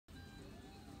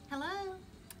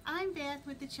I'm Beth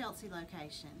with the Chelsea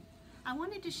location. I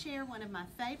wanted to share one of my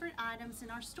favorite items in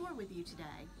our store with you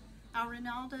today, our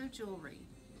Ronaldo jewelry.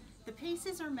 The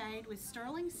pieces are made with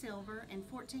sterling silver and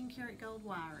 14 karat gold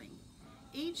wiring.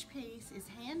 Each piece is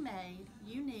handmade,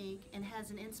 unique, and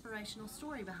has an inspirational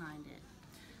story behind it.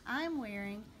 I am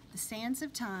wearing the Sands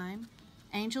of Time,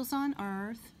 Angels on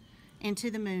Earth, and To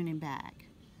the Moon and Back.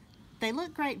 They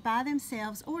look great by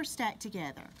themselves or stacked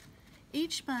together.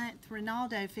 Each month,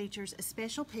 Ronaldo features a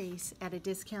special piece at a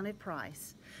discounted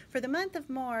price. For the month of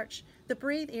March, the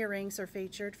Breathe earrings are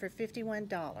featured for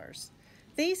 $51.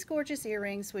 These gorgeous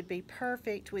earrings would be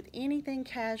perfect with anything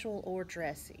casual or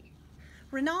dressy.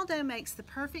 Ronaldo makes the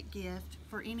perfect gift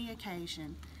for any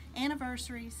occasion: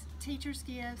 anniversaries, teachers'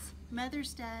 gifts,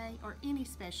 Mother's Day, or any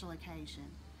special occasion.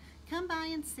 Come by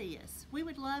and see us. We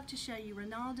would love to show you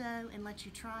Ronaldo and let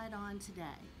you try it on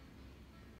today.